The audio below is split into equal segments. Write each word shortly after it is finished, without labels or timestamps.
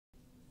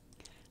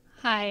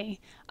Hi.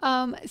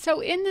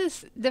 So in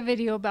the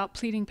video about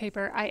pleading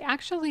paper, I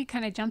actually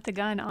kind of jumped the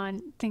gun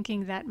on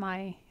thinking that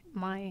my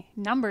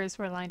numbers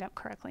were lined up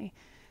correctly.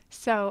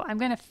 So I'm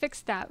going to fix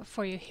that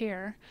for you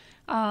here,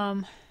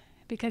 um,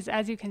 because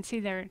as you can see,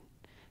 they're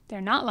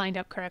not lined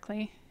up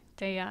correctly.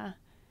 They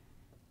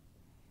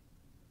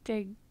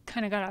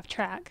kind of got off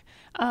track.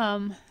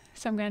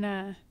 So I'm going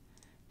to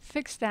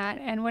fix that,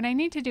 and what I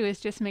need to do is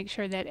just make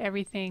sure that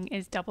everything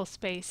is double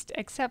spaced,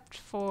 except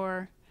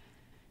for,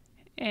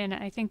 and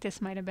I think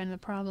this might have been the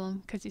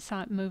problem because you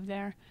saw it move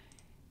there.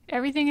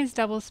 Everything is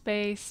double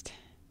spaced,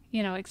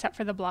 except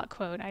for the block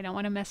quote. I don't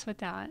want to mess with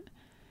that.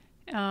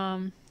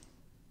 Um,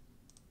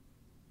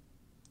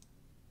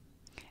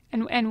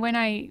 and when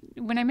I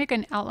make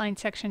an outline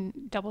section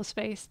double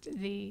spaced,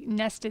 the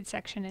nested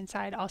section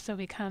inside also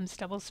becomes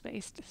double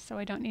spaced, so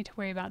I don't need to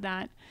worry about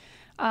that.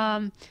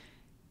 Um,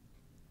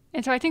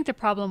 and so I think the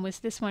problem was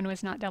this one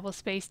was not double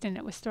spaced and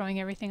it was throwing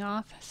everything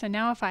off. So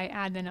now if I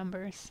add the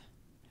numbers,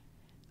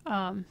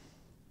 um,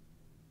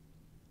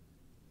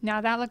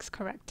 now that looks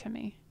correct to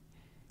me,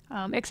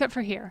 except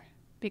for here,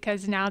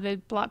 because now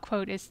the block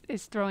quote is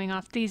throwing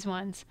off these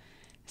ones.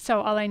 So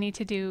all I need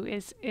to do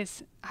is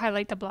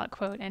highlight the block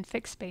quote and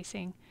fix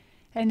spacing,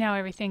 and now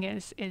everything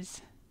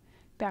is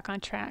back on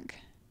track.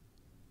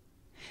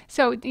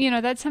 So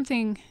that's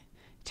something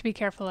to be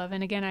careful of.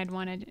 And again, I'd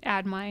want to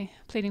add my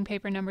pleading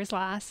paper numbers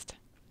last,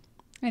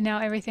 and now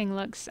everything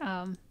looks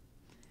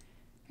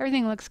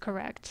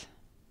correct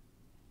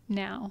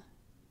now.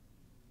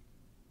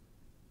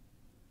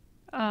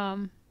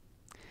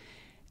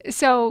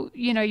 So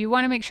you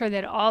want to make sure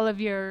that all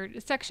of your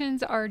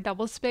sections are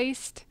double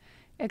spaced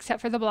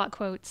except for the block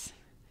quotes,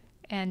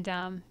 and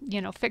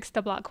fix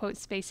the block quote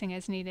spacing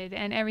as needed,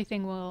 and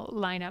everything will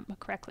line up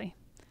correctly.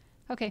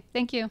 Okay,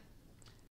 thank you.